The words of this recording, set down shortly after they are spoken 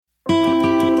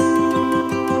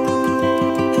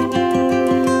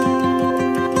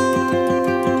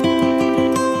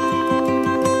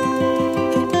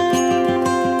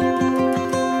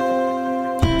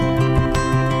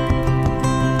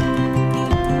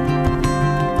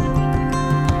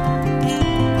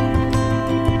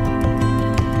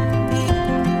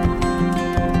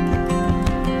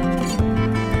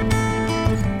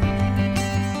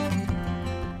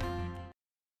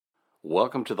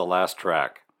Welcome to The Last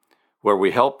Track, where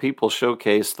we help people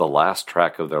showcase the last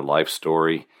track of their life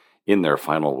story in their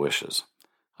final wishes.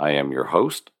 I am your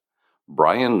host,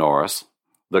 Brian Norris,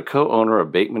 the co-owner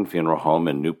of Bateman Funeral Home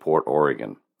in Newport,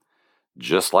 Oregon.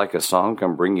 Just like a song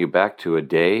can bring you back to a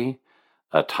day,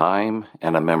 a time,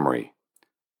 and a memory,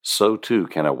 so too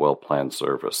can a well-planned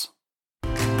service.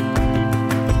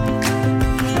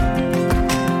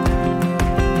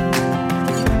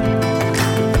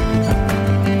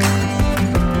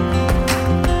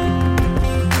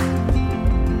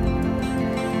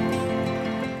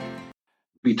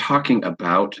 Be talking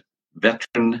about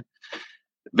Veterans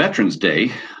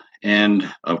Day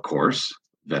and, of course,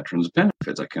 veterans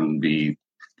benefits. It can be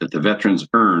that the veterans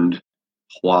earned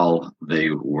while they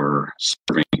were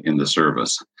serving in the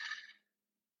service.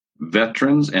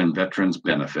 Veterans and veterans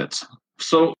benefits.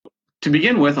 So to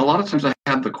begin with, a lot of times I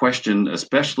have the question,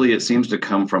 especially it seems to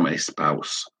come from a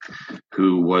spouse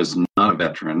who was not a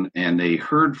veteran, and they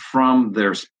heard from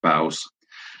their spouse,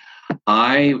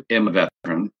 I am a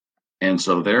veteran, and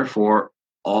so therefore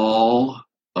all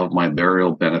of my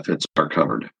burial benefits are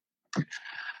covered.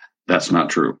 That's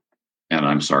not true, and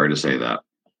I'm sorry to say that.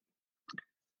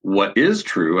 What is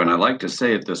true, and I like to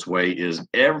say it this way, is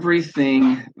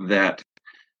everything that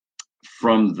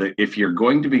if you're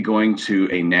going to be going to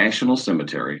a national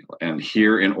cemetery, and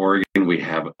here in Oregon we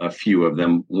have a few of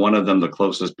them, one of them the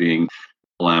closest being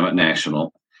Willamette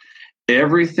National,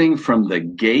 everything from the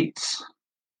gates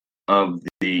of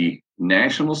the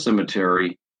National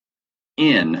Cemetery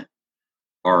in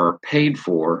are paid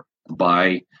for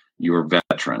by your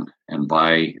veteran and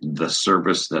by the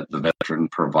service that the veteran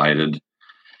provided.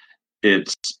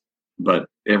 But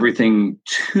everything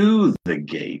to the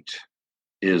gate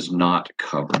is not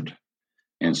covered.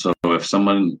 And so if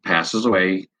someone passes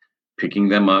away, picking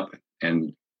them up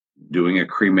and doing a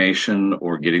cremation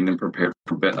or getting them prepared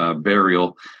for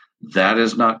burial, that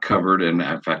is not covered. And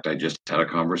in fact, I just had a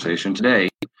conversation today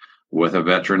with a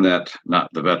veteran not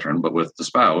the veteran, but with the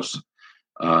spouse,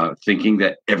 thinking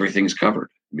that everything's covered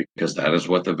because that is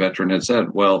what the veteran had said.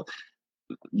 Well,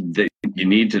 you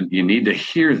need to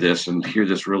hear this and hear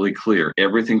this really clear.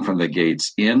 Everything from the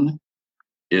gates in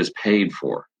is paid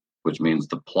for, which means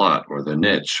the plot or the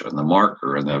niche and the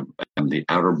marker and the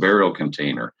outer burial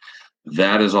container,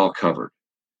 that is all covered.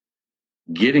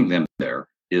 Getting them there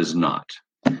is not.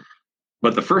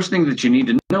 But the first thing that you need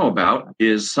to know about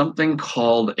is something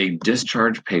called a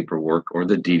discharge paperwork, or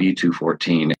the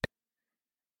DD-214.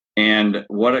 And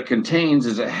what it contains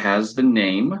is it has the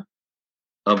name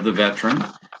of the veteran.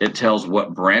 It tells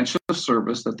what branch of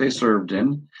service that they served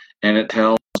in, and it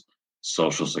tells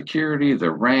Social Security, the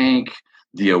rank,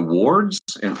 the awards.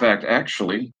 In fact,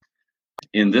 actually,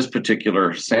 in this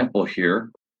particular sample here,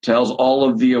 tells all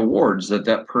of the awards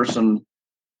that person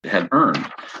had earned.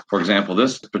 For example,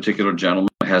 this particular gentleman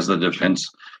has the Defense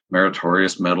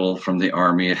Meritorious Medal from the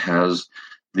Army. It has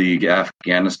the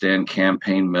Afghanistan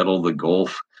Campaign Medal, the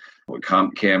Gulf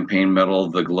Campaign Medal,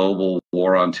 the Global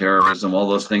War on Terrorism, all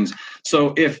those things.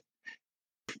 So if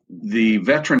the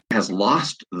veteran has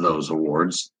lost those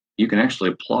awards, you can actually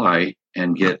apply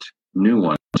and get new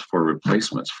ones for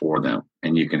replacements for them.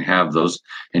 And you can have those,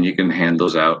 and you can hand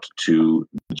those out to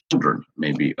the children,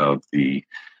 maybe of the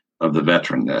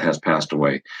veteran that has passed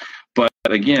away. But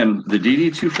again, the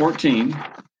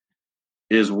DD-214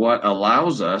 is what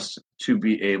allows us to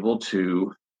be able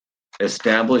to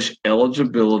establish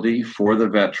eligibility for the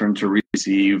veteran to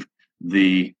receive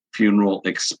the funeral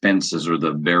expenses or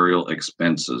the burial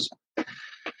expenses.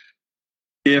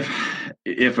 If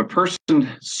a person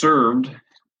served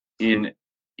in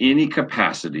any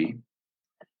capacity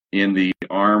in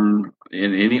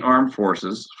any armed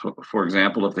forces, for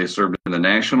example, if they served in the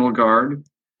National Guard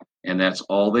and that's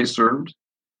all they served,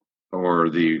 or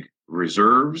the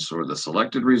reserves or the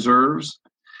selected reserves,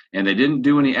 and they didn't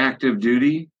do any active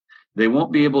duty, they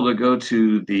won't be able to go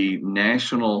to the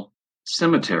National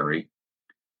Cemetery,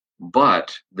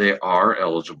 but they are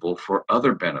eligible for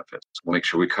other benefits. We'll make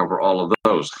sure we cover all of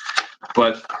those.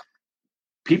 But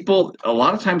a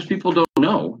lot of times people don't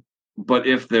know, but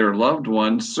if their loved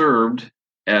one served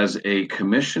as a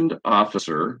commissioned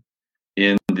officer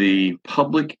in the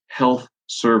public health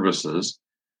services,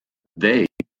 they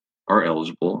are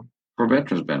eligible for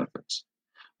veterans benefits.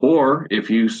 Or if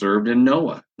you served in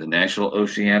NOAA, the National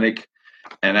Oceanic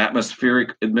and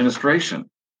Atmospheric Administration.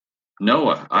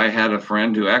 NOAA, I had a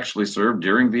friend who actually served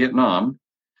during Vietnam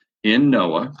in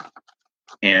NOAA,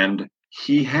 and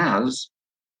he has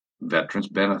veterans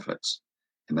benefits,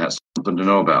 and that's something to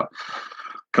know about.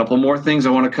 A couple more things I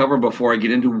want to cover before I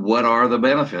get into what are the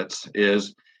benefits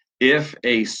is if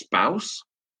a spouse,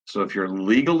 so if you're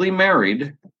legally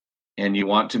married and you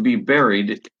want to be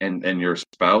buried, and your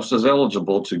spouse is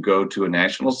eligible to go to a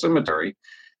national cemetery,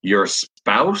 your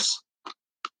spouse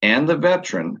and the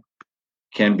veteran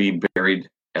can be buried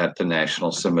at the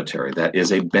national cemetery. That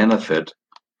is a benefit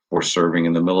for serving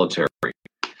in the military.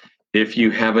 If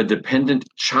you have a dependent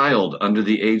child under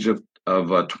the age of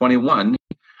 21,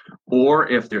 or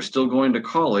if they're still going to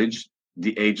college,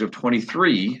 the age of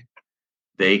 23,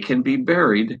 they can be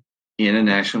buried in a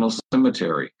national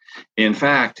cemetery. In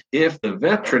fact, if the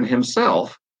veteran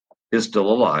himself is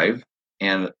still alive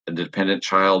and a dependent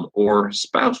child or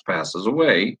spouse passes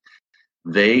away,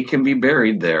 they can be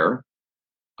buried there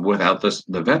without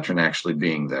the veteran actually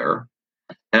being there,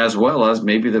 as well as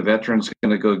maybe the veteran's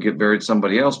going to go get buried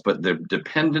somebody else, but the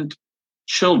dependent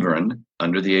children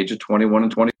under the age of 21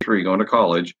 and 23 going to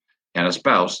college and a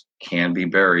spouse can be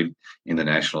buried in the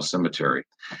national cemetery,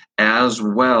 as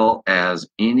well as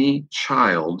any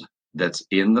child that's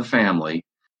in the family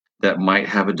that might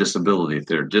have a disability.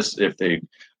 If they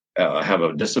have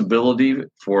a disability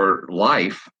for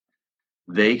life,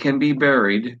 they can be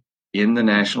buried in the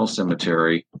national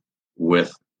cemetery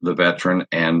with the veteran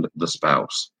and the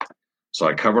spouse. So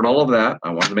I covered all of that. I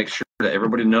wanted to make sure that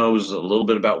everybody knows a little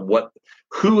bit about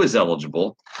who is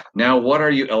eligible. Now, what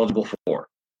are you eligible for?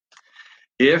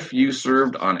 If you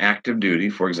served on active duty,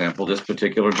 for example, this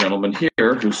particular gentleman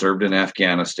here who served in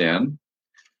Afghanistan,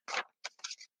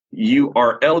 you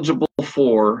are eligible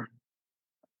for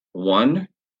one,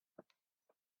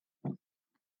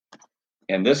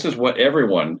 and this is what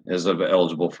everyone is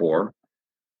eligible for,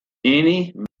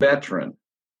 any veteran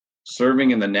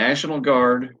serving in the National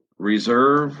Guard,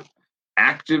 Reserve,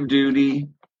 active duty,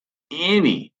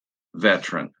 any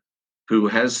veteran who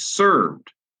has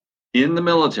served in the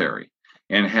military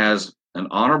and has an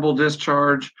honorable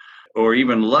discharge or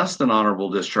even less than honorable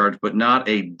discharge, but not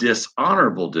a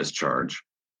dishonorable discharge,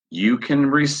 you can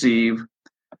receive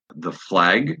the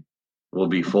flag will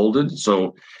be folded.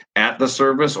 So at the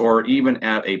service or even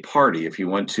at a party, if you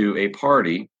went to a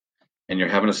party and you're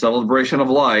having a celebration of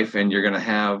life and you're going to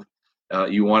have,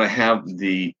 you want to have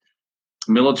the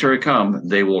military come,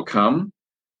 they will come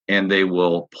and they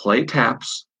will play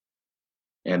taps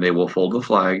and they will fold the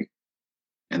flag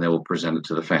and they will present it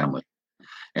to the family.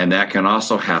 And that can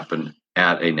also happen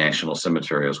at a national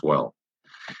cemetery as well.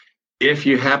 If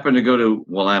you happen to go to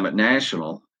Willamette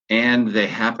National and they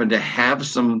happen to have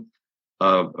some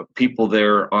people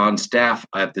there on staff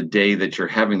at the day that you're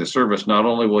having the service, not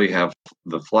only will you have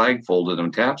the flag folded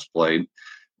and taps played,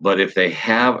 but if they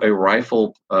have a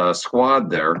rifle squad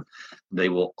there, they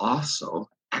will also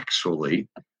actually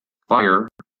fire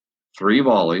 3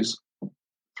 volleys,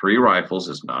 3 rifles.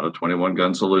 It's not a 21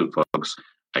 gun salute, folks.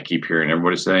 I keep hearing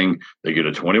everybody saying they get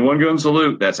a 21 gun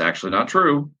salute. That's actually not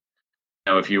true.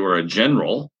 Now, if you were a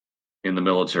general in the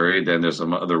military, then there's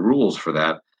some other rules for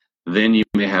that. Then you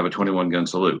may have a 21 gun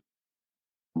salute.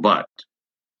 But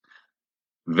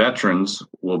veterans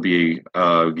will be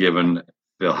given,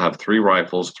 they'll have 3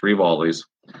 rifles, 3 volleys,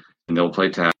 and they'll play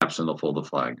taps and they'll fold the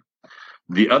flag.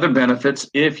 The other benefits,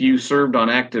 if you served on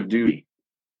active duty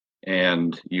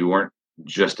and you weren't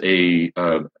just and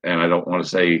I don't want to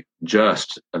say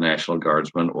just a National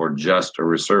Guardsman or just a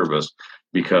reservist,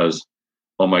 because,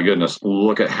 oh my goodness,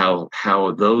 look at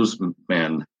how those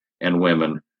men and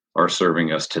women are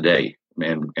serving us today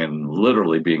and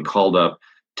literally being called up,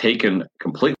 taken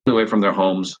completely away from their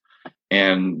homes,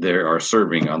 and they are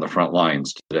serving on the front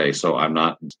lines today. So I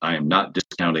am not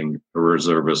discounting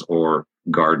reservists or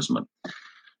guardsmen.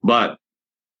 But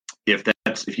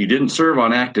if you didn't serve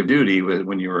on active duty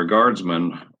when you were a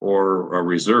guardsman or a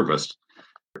reservist,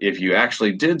 if you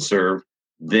actually did serve,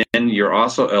 then you're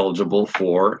also eligible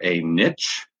for a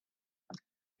niche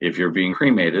if you're being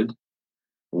cremated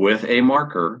with a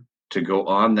marker to go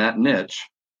on that niche.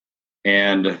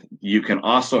 And you can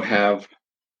also have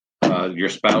your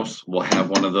spouse will have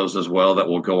one of those as well that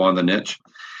will go on the niche.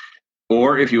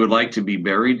 Or if you would like to be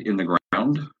buried in the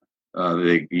ground,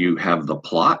 you have the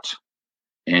plot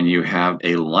and you have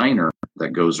a liner that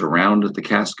goes around the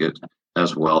casket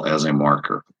as well as a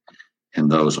marker. And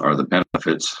those are the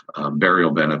benefits,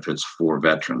 burial benefits for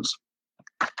veterans.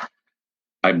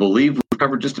 I believe we've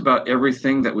covered just about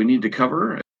everything that we need to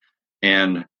cover,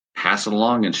 and pass it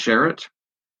along and share it.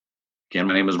 Again,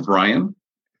 my name is Brian.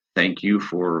 Thank you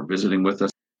for visiting with us